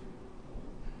him.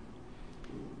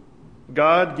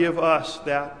 God give us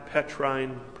that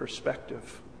Petrine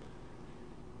perspective.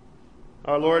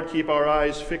 Our Lord, keep our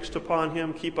eyes fixed upon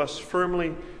him, keep us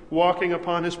firmly walking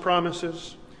upon his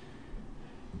promises,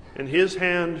 and his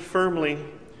hand firmly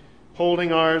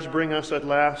holding ours bring us at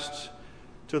last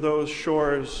to those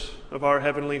shores of our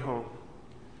heavenly home.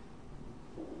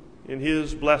 In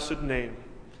his blessed name,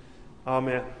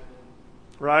 amen.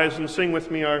 Rise and sing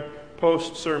with me our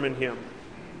post-sermon hymn.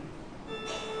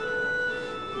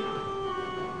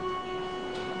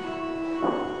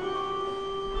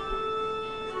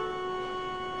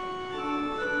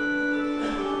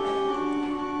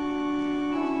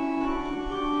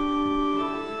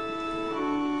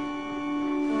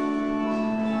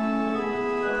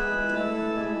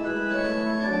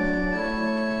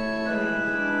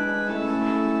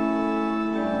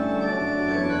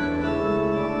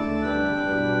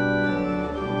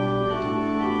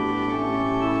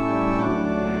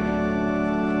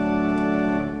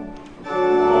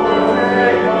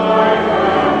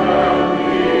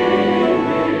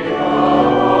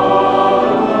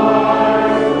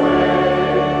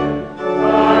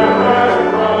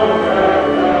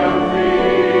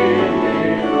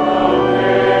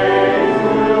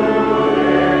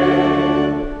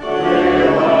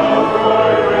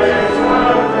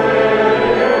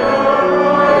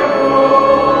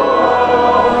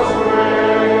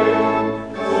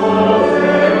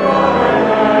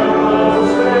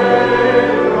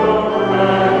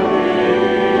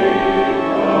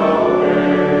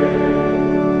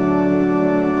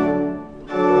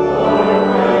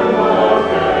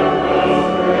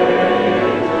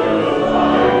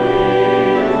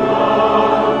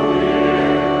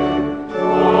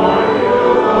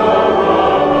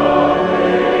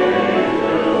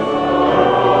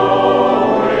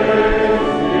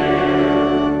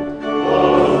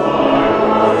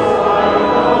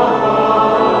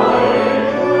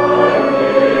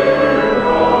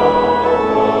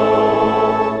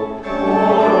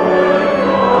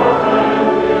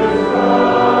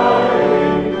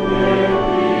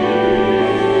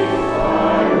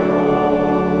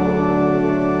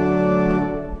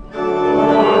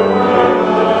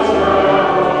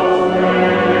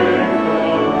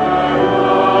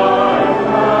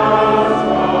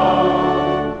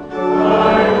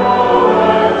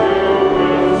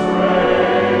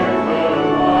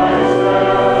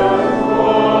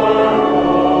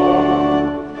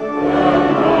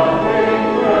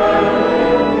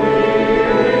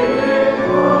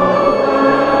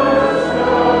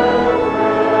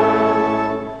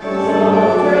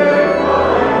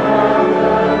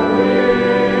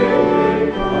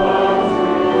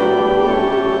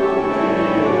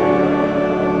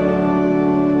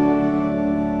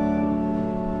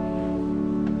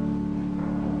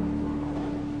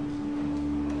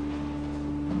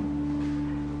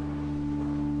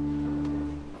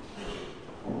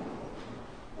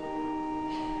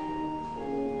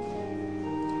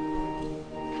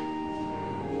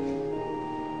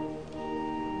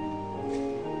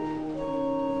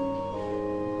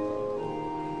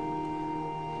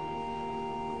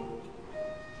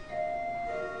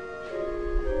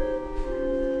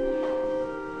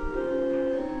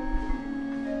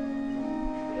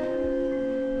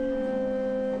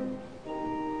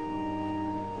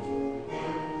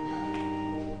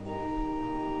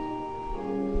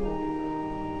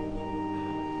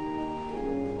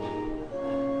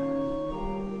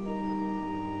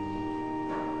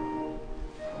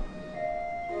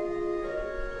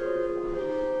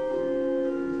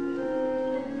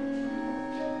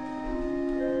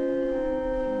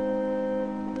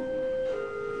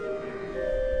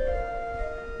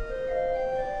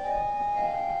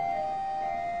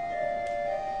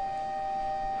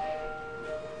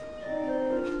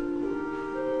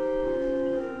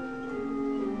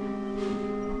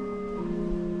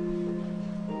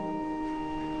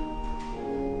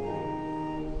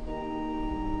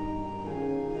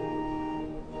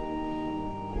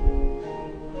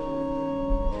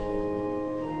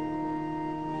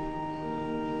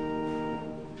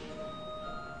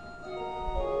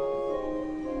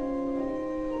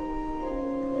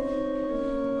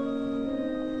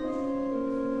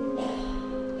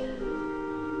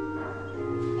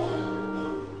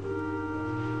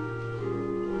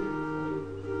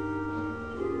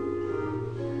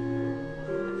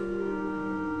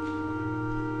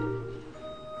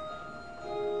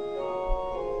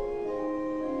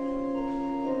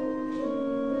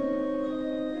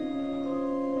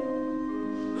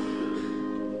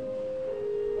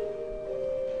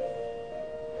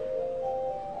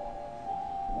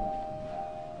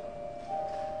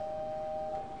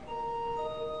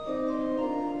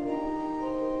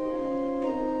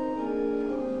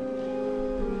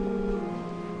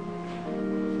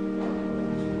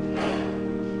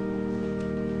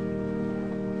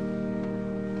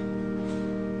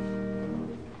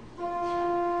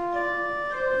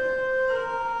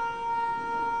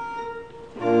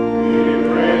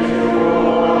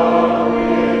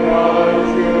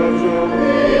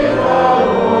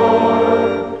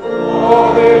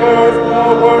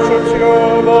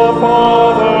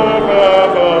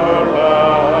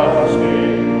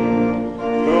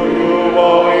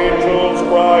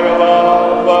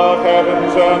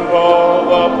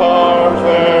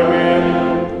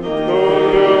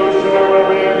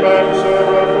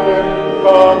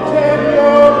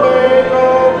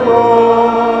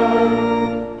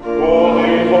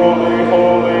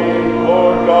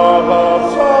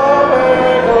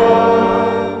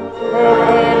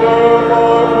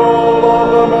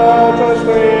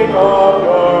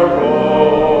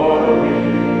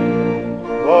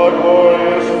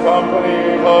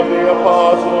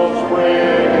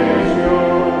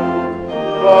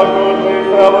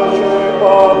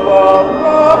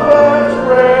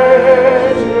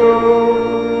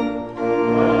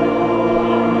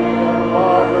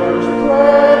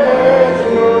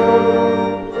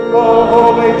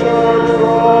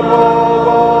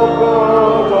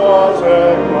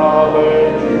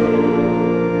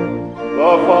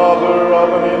 Father of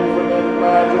an infinite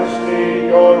majesty,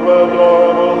 your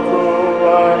adorable, true,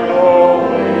 and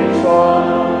only Son,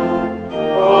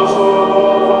 also the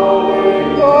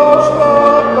Holy Ghost, the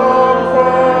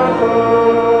Comforter.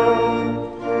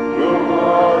 You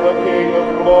are the King of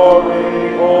glory,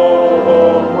 O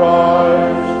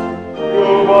Christ.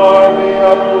 You are the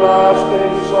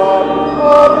everlasting Son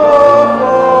of the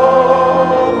Father.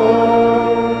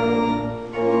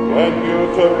 When you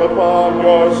took upon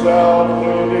yourself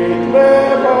to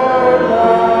deliver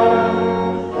man,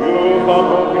 you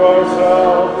humbled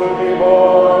yourself to be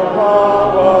born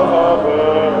of a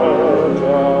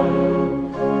virgin.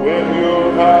 When you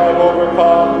had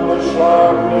overcome the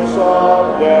sharpness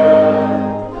of death,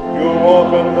 you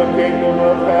opened the kingdom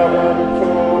of heaven to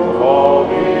all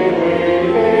believers.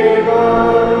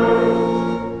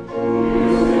 You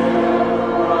sit at the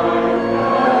right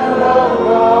hand of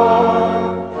God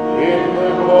in the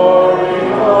glory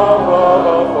of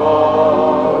the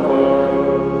Father.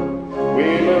 We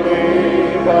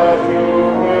believe that you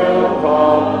will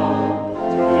come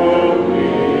to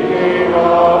be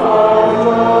our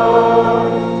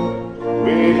judge.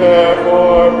 We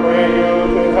therefore pray you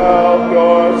to help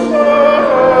your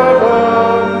servants,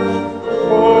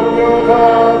 whom you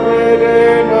have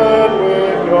redeemed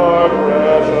with your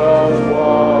precious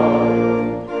blood.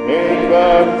 Make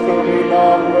them to be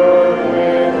numbered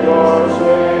with your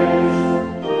saints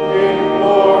in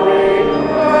glory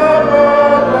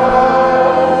everlasting.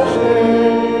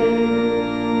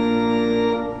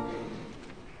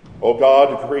 O God,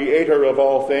 creator of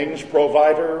all things,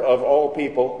 provider of all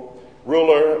people,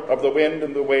 ruler of the wind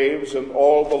and the waves and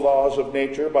all the laws of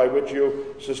nature by which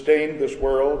you sustained this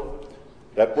world,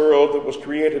 that world that was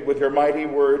created with your mighty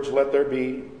words, let there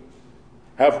be.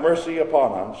 Have mercy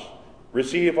upon us.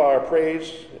 Receive our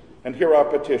praise and hear our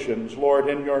petitions. Lord,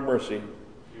 in your mercy,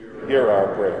 hear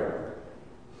our prayer.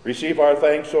 Receive our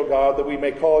thanks, O God, that we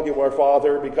may call you our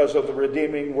Father because of the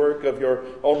redeeming work of your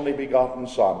only begotten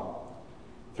Son.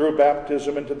 Through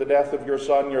baptism into the death of your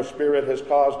Son, your Spirit has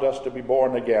caused us to be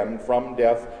born again from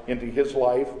death into his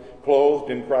life,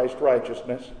 clothed in Christ's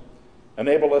righteousness.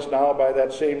 Enable us now by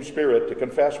that same Spirit to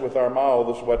confess with our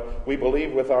mouths what we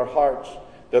believe with our hearts,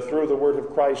 that through the word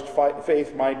of Christ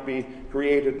faith might be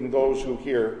created in those who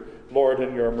hear. Lord,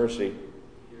 in your mercy,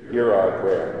 hear our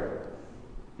prayer.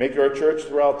 Make your church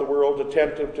throughout the world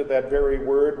attentive to that very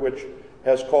word which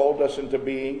has called us into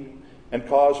being, and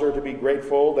cause her to be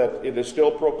grateful that it is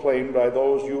still proclaimed by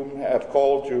those you have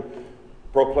called to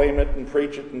proclaim it and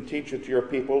preach it and teach it to your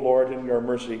people. Lord, in your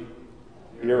mercy,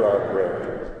 hear our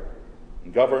prayer.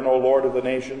 And govern, O Lord of the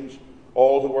nations,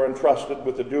 all who are entrusted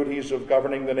with the duties of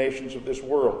governing the nations of this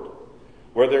world.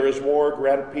 Where there is war,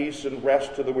 grant peace and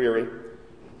rest to the weary.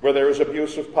 Where there is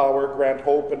abuse of power, grant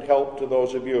hope and help to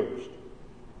those abused.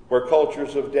 Where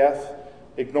cultures of death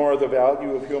ignore the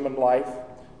value of human life,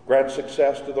 grant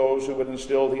success to those who would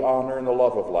instill the honor and the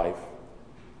love of life.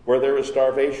 Where there is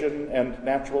starvation and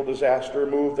natural disaster,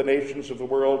 move the nations of the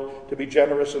world to be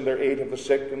generous in their aid of the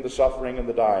sick and the suffering and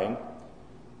the dying.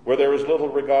 Where there is little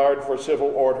regard for civil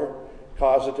order,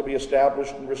 cause it to be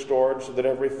established and restored so that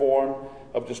every form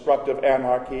of destructive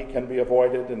anarchy can be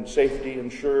avoided and safety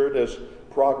ensured as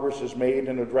progress is made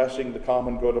in addressing the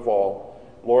common good of all.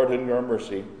 Lord, in your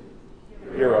mercy,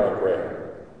 hear our prayer.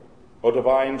 O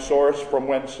divine source from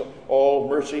whence all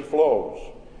mercy flows,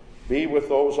 be with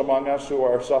those among us who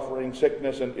are suffering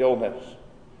sickness and illness.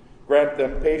 Grant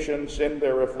them patience in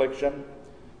their affliction.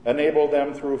 Enable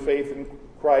them through faith in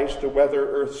Christ to weather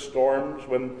earth's storms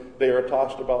when they are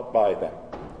tossed about by them.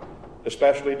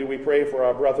 Especially do we pray for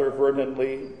our brother Vernon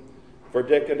Lee, for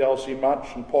Dick and Elsie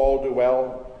Much and Paul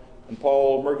Duell, and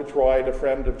Paul Murgatroyd, a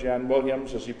friend of Jan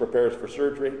Williams as he prepares for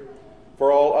surgery,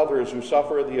 for all others who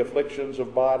suffer the afflictions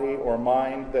of body or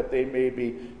mind, that they may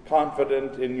be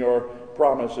confident in your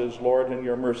promises. Lord, in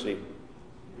your mercy,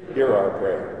 hear our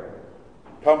prayer.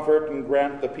 Comfort and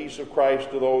grant the peace of Christ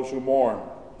to those who mourn,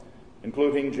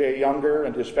 including Jay Younger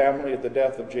and his family at the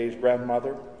death of Jay's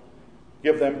grandmother.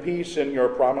 Give them peace in your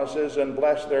promises and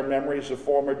bless their memories of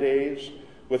former days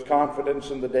with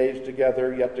confidence in the days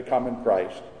together yet to come in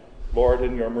Christ. Lord,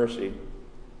 in your mercy,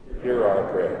 hear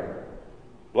our prayer.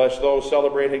 Bless those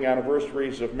celebrating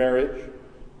anniversaries of marriage.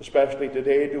 Especially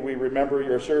today do we remember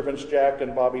your servants Jack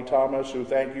and Bobby Thomas, who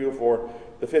thank you for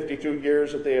the 52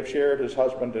 years that they have shared as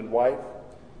husband and wife.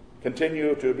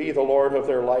 Continue to be the Lord of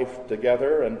their life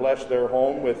together and bless their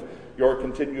home with your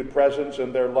continued presence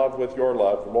and their love with your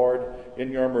love. Lord,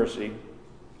 in your mercy,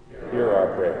 hear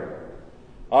our prayer.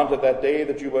 Unto that day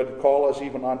that you would call us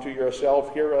even unto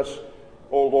yourself, hear us,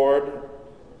 O Lord,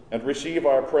 and receive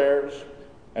our prayers.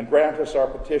 and grant us our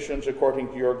petitions according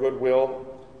to your good will,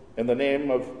 in the name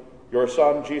of your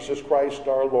Son, Jesus Christ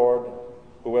our Lord,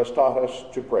 who has taught us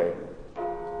to pray.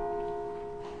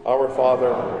 Our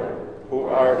Father, who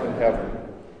art in heaven,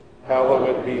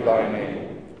 hallowed be thy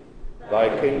name. Thy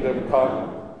kingdom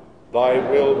come, thy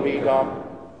will be done,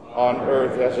 on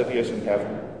earth as it is in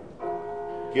heaven.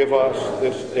 Give us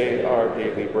this day our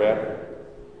daily bread,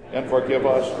 and forgive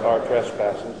us our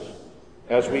trespasses,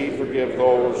 as we forgive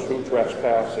those who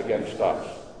trespass against us.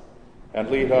 And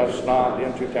lead us not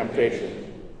into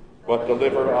temptation, but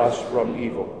deliver us from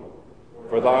evil.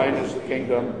 For thine is the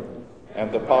kingdom,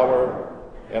 and the power,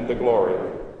 and the glory,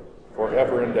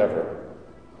 forever and ever.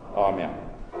 Amen.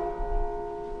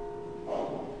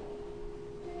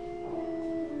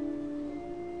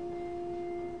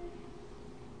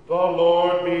 The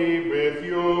Lord be with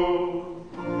you.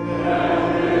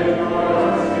 And with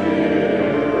your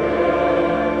spirit.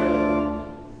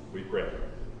 We pray.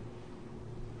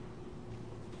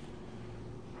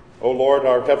 O Lord,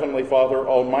 our heavenly Father,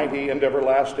 almighty and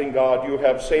everlasting God, you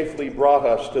have safely brought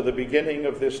us to the beginning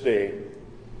of this day.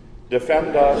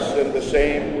 Defend us in the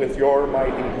same with your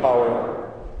mighty power,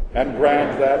 and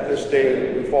grant that this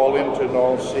day we fall into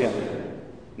no sin,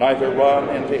 neither run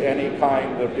into any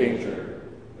kind of danger,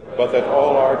 but that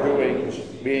all our doings,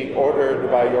 being ordered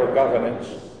by your governance,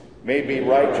 may be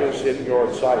righteous in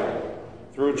your sight,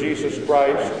 through Jesus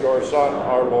Christ, your Son,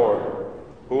 our Lord,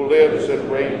 who lives and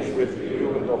reigns with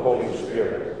you in the Holy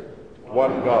Spirit,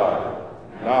 one God,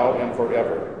 now and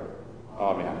forever.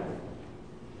 Amen.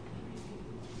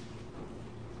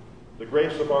 The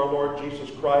grace of our Lord Jesus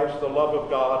Christ, the love of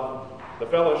God, the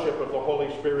fellowship of the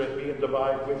Holy Spirit be and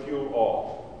abide with you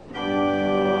all.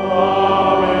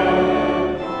 Amen.